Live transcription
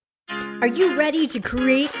Are you ready to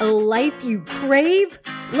create a life you crave?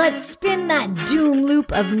 Let's spin that doom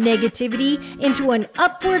loop of negativity into an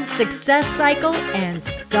upward success cycle and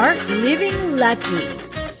start living lucky.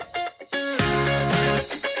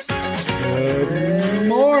 Good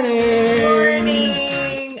morning.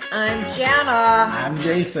 Morning. I'm Jana. I'm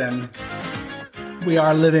Jason. We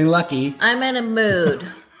are living lucky. I'm in a mood.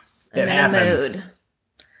 It happens.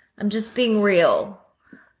 I'm just being real.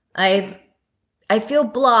 I feel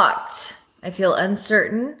blocked. I feel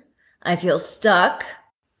uncertain. I feel stuck.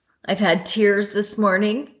 I've had tears this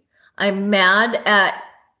morning. I'm mad at,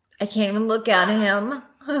 I can't even look at him.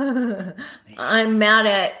 I'm mad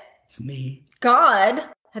at It's me. God.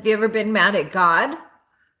 Have you ever been mad at God?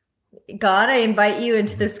 God, I invite you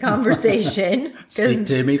into this conversation. Speak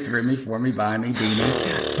to me, through me, for me, by me, be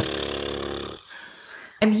me.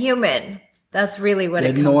 I'm human. That's really what it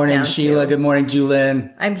comes down to. Good morning, Sheila. Good morning,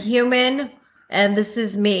 Julin. I'm human, and this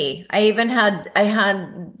is me. I had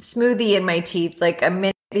smoothie in my teeth like a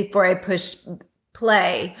minute before I pushed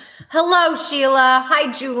play. Hello, Sheila. Hi,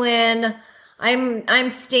 Julin. I'm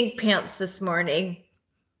stink pants this morning.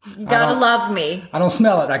 You gotta love me. I don't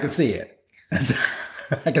smell it. I can see it.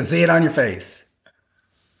 I can see it on your face.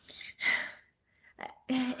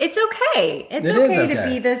 It's okay. It's okay to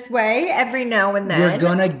be this way every now and then. We're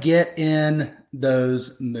gonna get in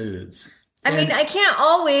those moods. I mean, I can't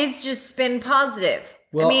always just spin positive.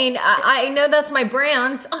 Well, I mean, I know that's my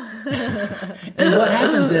brand. And what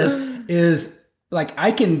happens is like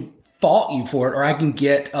I can fault you for it, or I can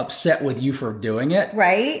get upset with you for doing it.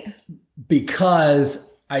 Right.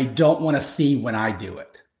 Because I don't want to see when I do it.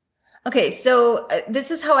 Okay, so this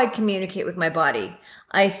is how I communicate with my body.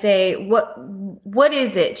 I say, what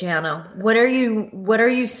is it, Jana? What are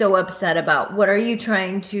you so upset about? What are you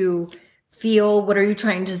trying to feel? What are you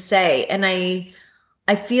trying to say? And I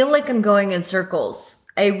feel like I'm going in circles.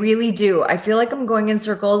 I really do. I feel like I'm going in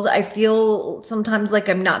circles. I feel sometimes like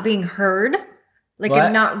I'm not being heard. Like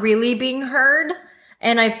I'm not really being heard.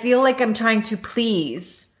 And I feel like I'm trying to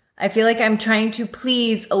please. I feel like I'm trying to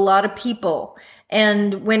please a lot of people.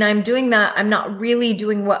 And when I'm doing that, I'm not really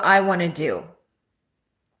doing what I want to do,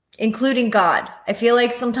 including God. I feel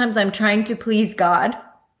like sometimes I'm trying to please God,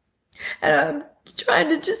 and I'm trying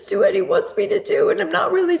to just do what he wants me to do, and I'm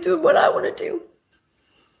not really doing what I want to do.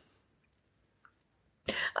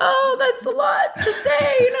 Oh, that's a lot to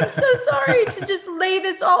say, and I'm so sorry to just lay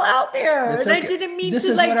this all out there. It's and okay. I didn't mean this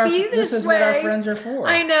to like be this way. This is what our friends are for.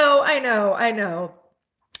 I know.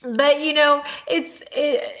 But you know,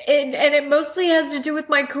 it mostly has to do with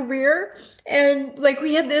my career. And like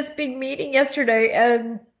we had this big meeting yesterday,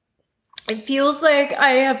 and it feels like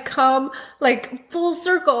I have come like full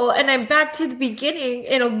circle, and I'm back to the beginning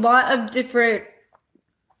in a lot of different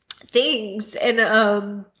things.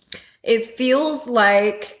 And it feels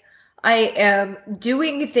like I am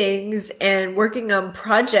doing things and working on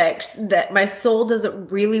projects that my soul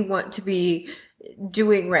doesn't really want to be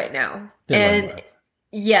doing right now.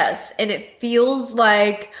 Yes, and it feels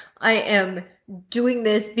like I am doing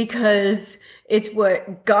this because it's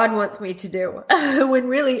what God wants me to do. When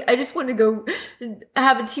really, I just want to go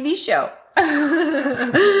have a TV show.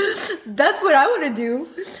 That's what I want to do.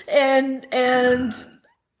 And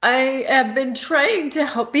I have been trying to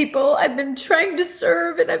help people. I've been trying to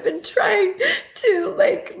serve, and I've been trying to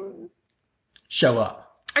like show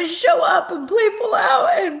up and play full out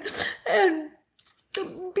and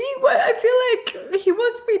be what I feel like he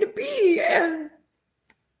wants me to be, and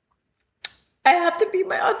I have to be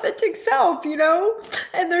my authentic self, you know?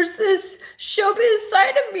 And there's this showbiz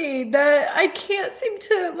side of me that I can't seem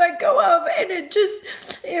to let go of, and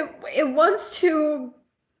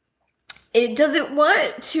it doesn't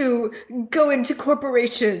want to go into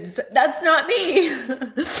corporations. That's not me.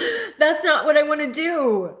 That's not what I want to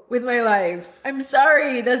do with my life. I'm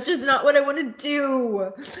sorry. That's just not what I want to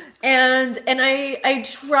do. And I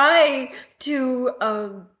try to,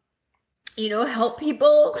 help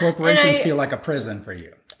people. Corporations feel like a prison for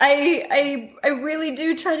you. I really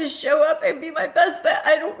do try to show up and be my best, but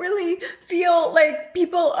I don't really feel like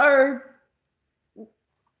people are.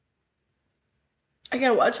 I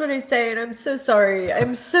gotta watch what I say, and I'm so sorry.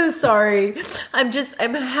 I'm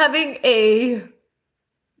having a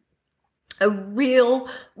real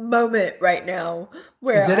moment right now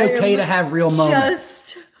where is it okay to have real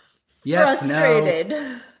moments? Yes, frustrated.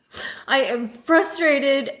 No. I am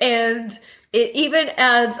frustrated, and it even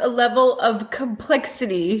adds a level of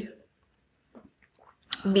complexity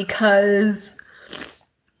because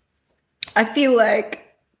I feel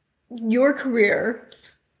like your career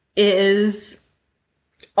is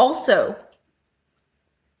also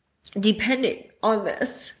depending on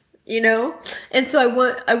this. And so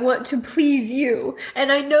I want to please you.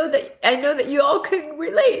 And I know that you all can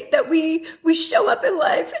relate, that we show up in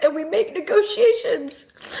life and we make negotiations.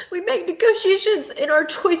 We make negotiations in our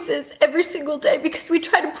choices every single day because we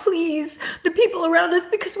try to please the people around us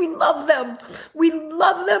because we love them. We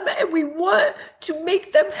love them and we want to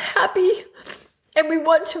make them happy and we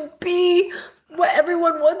want to be what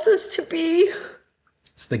everyone wants us to be.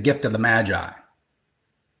 It's the gift of the Magi.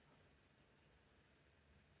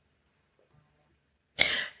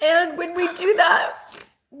 And when we do that,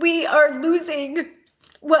 we are losing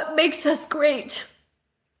what makes us great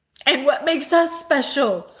and what makes us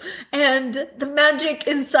special and the magic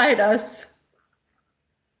inside us.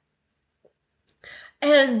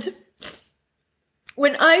 And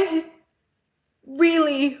when I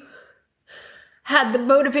really had the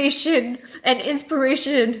motivation and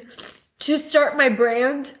inspiration to start my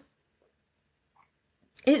brand,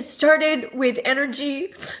 it started with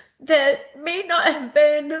energy that may not have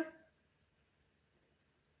been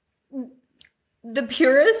the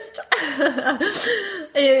purest.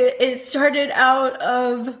 It started out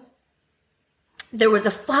of, there was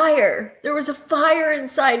a fire. There was a fire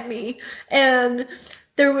inside me, and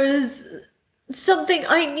there was something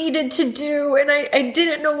I needed to do, and I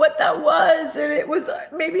didn't know what that was, and it was,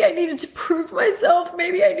 maybe I needed to prove myself.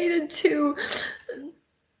 Maybe I needed to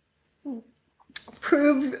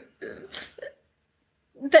prove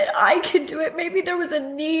that I could do it. Maybe there was a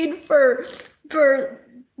need for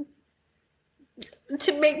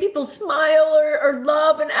to make people smile or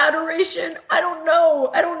love and adoration. I don't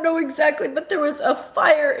know exactly, but there was a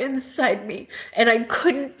fire inside me and I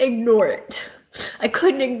couldn't ignore it.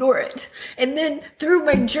 And then through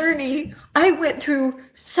my journey, I went through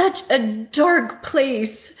such a dark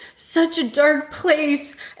place,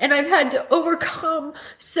 and I've had to overcome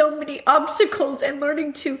so many obstacles and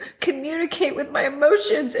learning to communicate with my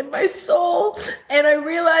emotions and my soul. And I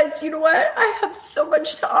realized, you know what? I have so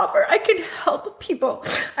much to offer. I can help people.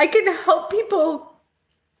 I can help women.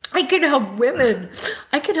 I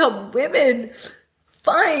can help women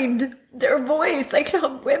find their voice. I can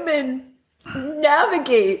help women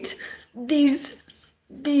navigate these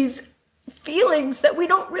feelings that we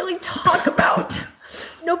don't really talk about.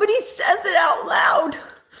 Nobody says it out loud.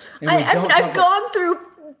 I've gone through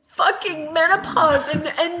fucking menopause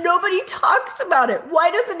and nobody talks about it. Why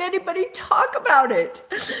doesn't anybody talk about it?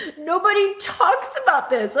 Nobody talks about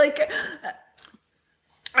this. Like,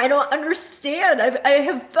 I don't understand. I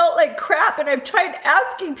have felt like crap, and I've tried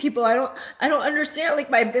asking people. I don't understand. Like,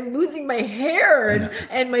 I've been losing my hair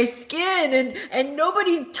and my skin, and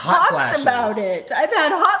nobody talks about it. I've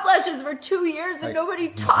had hot flashes for 2 years, and nobody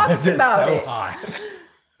talks about it. Hot.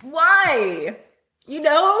 Why?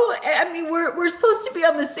 I mean, we're supposed to be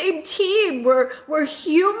on the same team. We're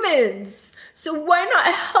humans, so why not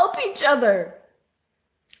help each other?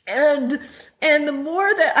 And the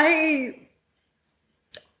more that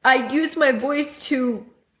I use my voice to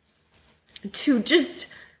just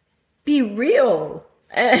be real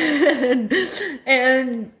and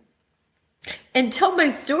tell my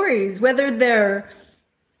stories, whether they're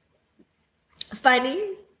funny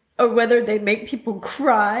or whether they make people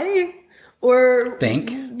cry or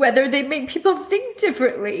whether they make people think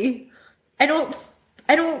differently.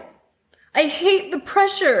 I hate the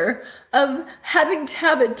pressure of having to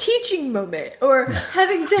have a teaching moment or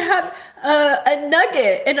having to have a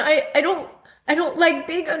nugget. And I don't like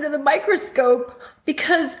being under the microscope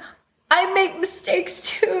because I make mistakes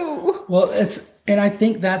too. Well, and I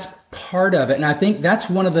think that's part of it. And I think that's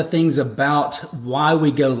one of the things about why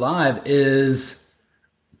we go live is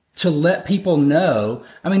to let people know.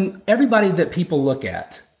 I mean, everybody that people look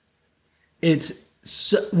at,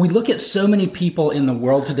 we look at so many people in the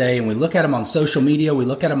world today, and we look at them on social media, we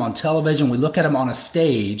look at them on television, we look at them on a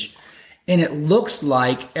stage, and it looks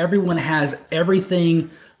like everyone has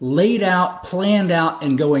everything laid out, planned out,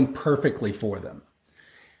 and going perfectly for them.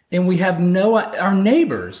 And we have our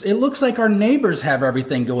neighbors, it looks like our neighbors have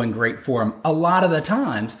everything going great for them a lot of the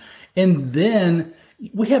times. And then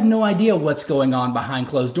we have no idea what's going on behind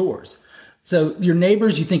closed doors. So your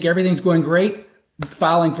neighbors, you think everything's going great,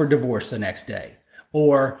 filing for divorce the next day.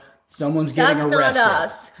 Or someone's getting arrested. That's not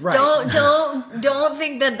us. Right. Don't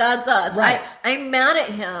think that that's us. Right. I'm mad at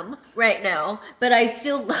him right now, but I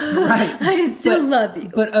still love you.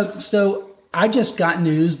 But so I just got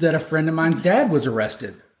news that a friend of mine's dad was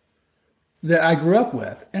arrested that I grew up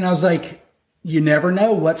with, and I was like, you never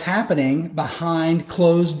know what's happening behind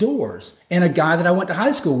closed doors. And a guy that I went to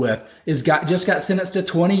high school with just got sentenced to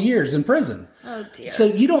 20 years in prison. Oh dear. So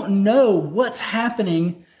you don't know what's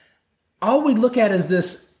happening. All we look at is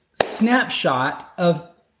this snapshot of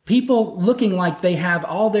people looking like they have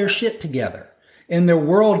all their shit together. And their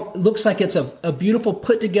world looks like it's a beautiful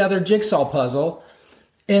put together jigsaw puzzle.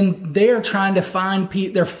 And they're trying to find,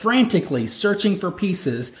 they're frantically searching for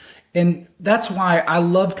pieces. And that's why I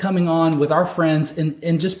love coming on with our friends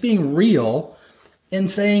and just being real and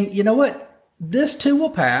saying, you know what, this too will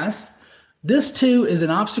pass. This too is an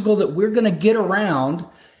obstacle that we're going to get around,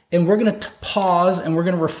 and we're going to pause and we're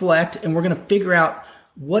going to reflect and we're going to figure out,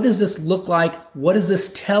 what does this look like? What is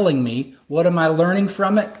this telling me? What am I learning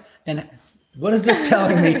from it? And what is this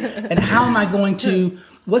telling me? And how am I going to,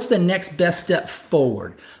 what's the next best step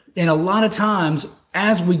forward? And a lot of times,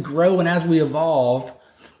 as we grow and as we evolve,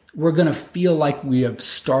 we're going to feel like we have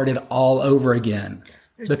started all over again.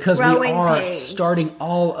 Because we are starting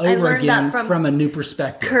all over again from a new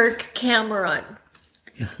perspective. Kirk Cameron.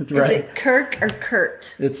 Right. Is it Kirk or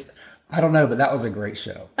Kurt? I don't know, but that was a great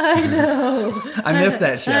show. I know. I missed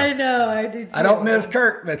that show. I know, I do too. I don't miss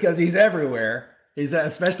Kirk because he's everywhere. He's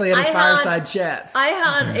especially at his fireside chats. I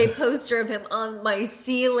had a poster of him on my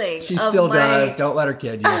ceiling. She still does. Don't let her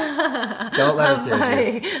kid you. Don't let her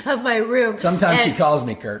kid you. Of my room. Sometimes she calls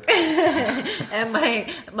me Kirk. And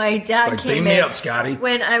my dad came beam in me up, Scotty.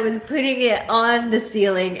 when I was putting it on the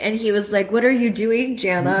ceiling, and he was like, "What are you doing,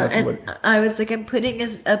 Jana?" And I was like, "I'm putting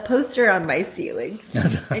a poster on my ceiling."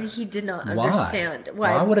 And he did not understand.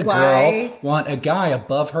 Why would a girl want a guy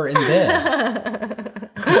above her in bed?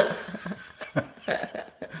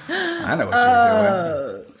 I know what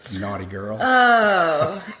you're doing, naughty girl.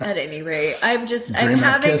 Oh, at any rate, I'm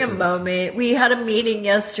having a moment. We had a meeting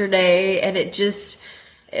yesterday, and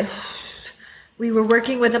we were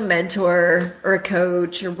working with a mentor or a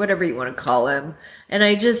coach or whatever you want to call him. And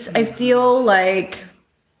I feel like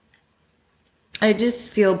I just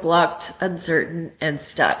feel blocked, uncertain, and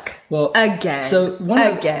stuck. Well, again. So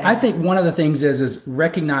I think one of the things is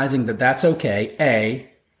recognizing that that's okay,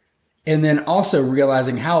 and then also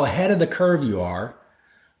realizing how ahead of the curve you are,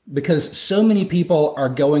 because so many people are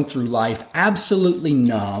going through life absolutely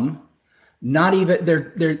numb. Not even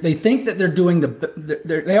they think that they are doing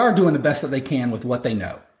the best that they can with what they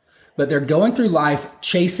know, but they're going through life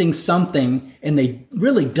chasing something, and they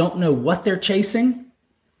really don't know what they're chasing.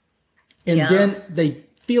 And then they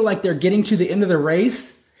feel like they're getting to the end of the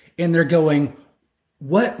race, and they're going,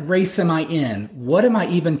 what race am I in? What am I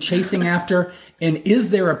even chasing after? And is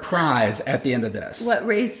there a prize at the end of this? What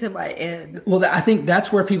race am I in? Well, I think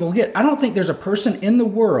that's where people get. I don't think there's a person in the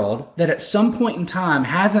world that at some point in time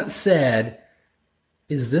hasn't said,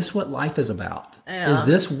 is this what life is about? Yeah. Is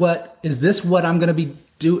this what I'm going to be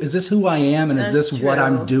do? Is this who I am? And is this what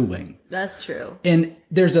I'm doing? That's true. And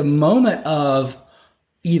there's a moment of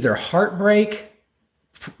either heartbreak,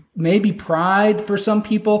 maybe pride for some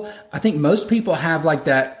people. I think most people have like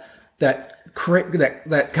that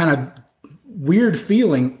kind of weird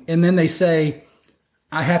feeling, and then they say,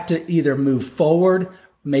 I have to either move forward,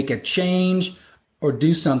 make a change, or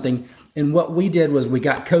do something. And what we did was we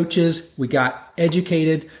got coaches, we got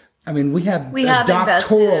educated. I mean, we have a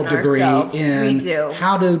doctoral degree in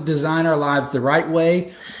how to design our lives the right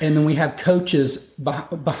way. And then we have coaches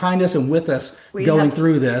behind us and with us going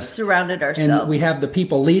through this. Surrounded ourselves. And we have the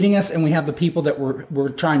people leading us, and we have the people that we're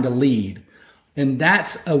trying to lead. And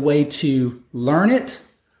that's a way to learn it,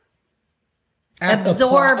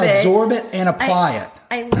 absorb it, and apply it.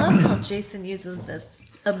 I love how Jason uses this.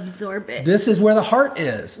 Absorb it. This is where the heart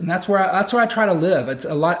is, and that's where I try to live. It's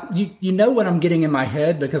a lot. You know what I'm getting in my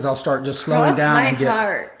head, because I'll start just slowing down and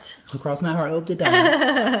cross my heart. Hope to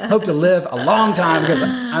die. Hope to live a long time, because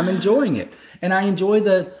I'm enjoying it, and I enjoy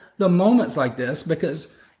the moments like this,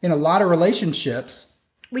 because in a lot of relationships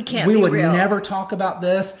we would never talk about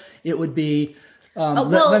this. It would be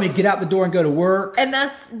let me get out the door and go to work, and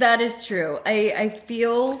that is true. I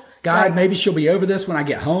feel. God, like, maybe she'll be over this when I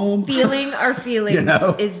get home. Feeling our feelings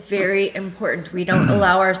is very important. We don't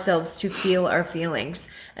allow ourselves to feel our feelings.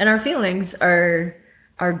 And our feelings are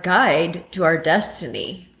our guide to our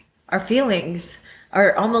destiny. Our feelings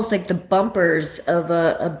are almost like the bumpers of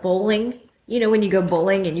a bowling. You know, when you go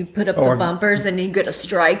bowling and you put up the bumpers and you get a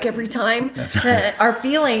strike every time. That's right. Our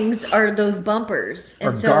feelings are those bumpers.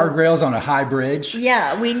 Or guardrails on a high bridge.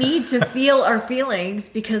 Yeah, we need to feel our feelings,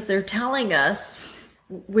 because they're telling us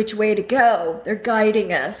which way to go. They're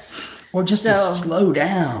guiding us. Or just to slow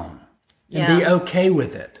down and be okay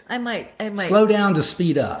with it. I might slow down to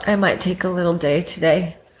speed up. I might take a little day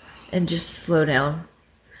today and just slow down.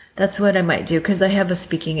 That's what I might do, because I have a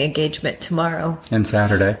speaking engagement tomorrow. And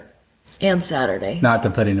Saturday. Not to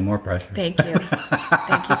put any more pressure. Thank you.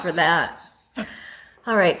 Thank you for that.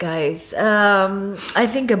 All right, guys. I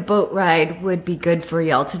think a boat ride would be good for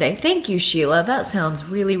y'all today. Thank you, Sheila. That sounds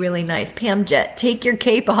really, really nice. Pam Jet, take your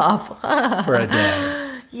cape off. For a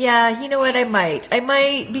day. Yeah, you know what? I might,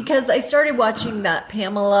 because I started watching that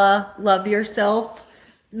Pamela Love Yourself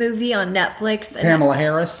movie on Netflix. And Pamela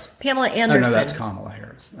Harris? Pamela Anderson. Oh, no, that's Kamala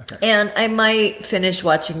Harris. Okay. And I might finish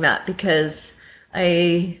watching that because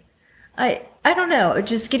I don't know.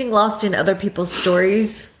 Just getting lost in other people's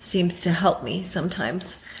stories seems to help me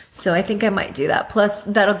sometimes. So I think I might do that. Plus,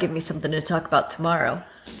 that'll give me something to talk about tomorrow.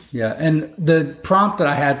 Yeah. And the prompt that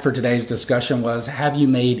I had for today's discussion was, have you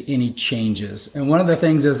made any changes? And one of the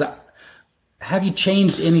things is, have you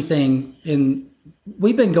changed anything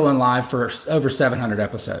we've been going live for over 700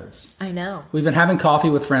 episodes. I know. We've been having coffee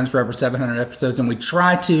with friends for over 700 episodes, and we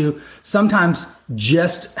try to sometimes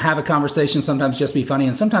just have a conversation, sometimes just be funny,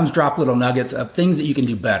 and sometimes drop little nuggets of things that you can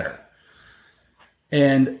do better.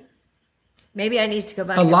 And maybe I need to go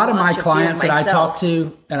back. A lot of my clients that I talk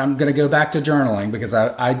to, and I'm going to go back to journaling because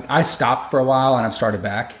I stopped for a while and I've started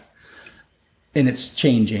back, and it's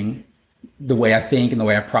changing the way I think and the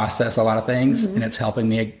way I process a lot of things, and it's helping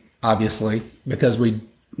me, obviously, because we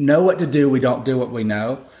know what to do. We don't do what we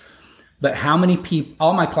know. But how many people,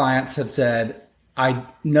 all my clients have said, I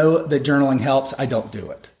know that journaling helps. I don't do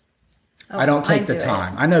it. I don't take the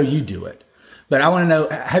time. I know you do it. But I want to know,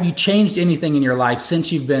 have you changed anything in your life since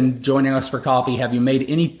you've been joining us for coffee? Have you made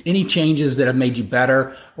any changes that have made you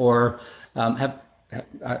better, or have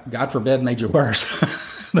God forbid, made you worse?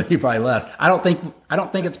 Maybe probably less. I don't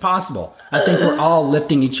think it's possible. I think we're all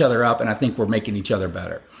lifting each other up, and I think we're making each other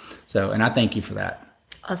better. So, and I thank you for that.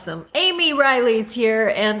 Awesome. Amy Riley's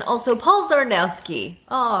here, and also Paul Zarnowski.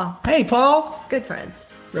 Oh, hey, Paul. Good friends.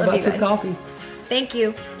 Robots of Coffee. Thank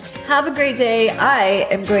you. Have a great day. I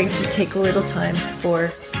am going to take a little time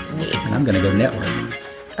for me. And I'm going to go network.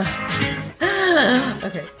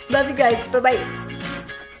 Okay. Love you guys. Bye-bye.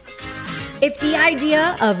 If the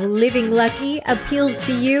idea of living lucky appeals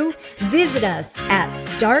to you, visit us at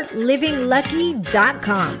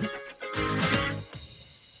startlivinglucky.com.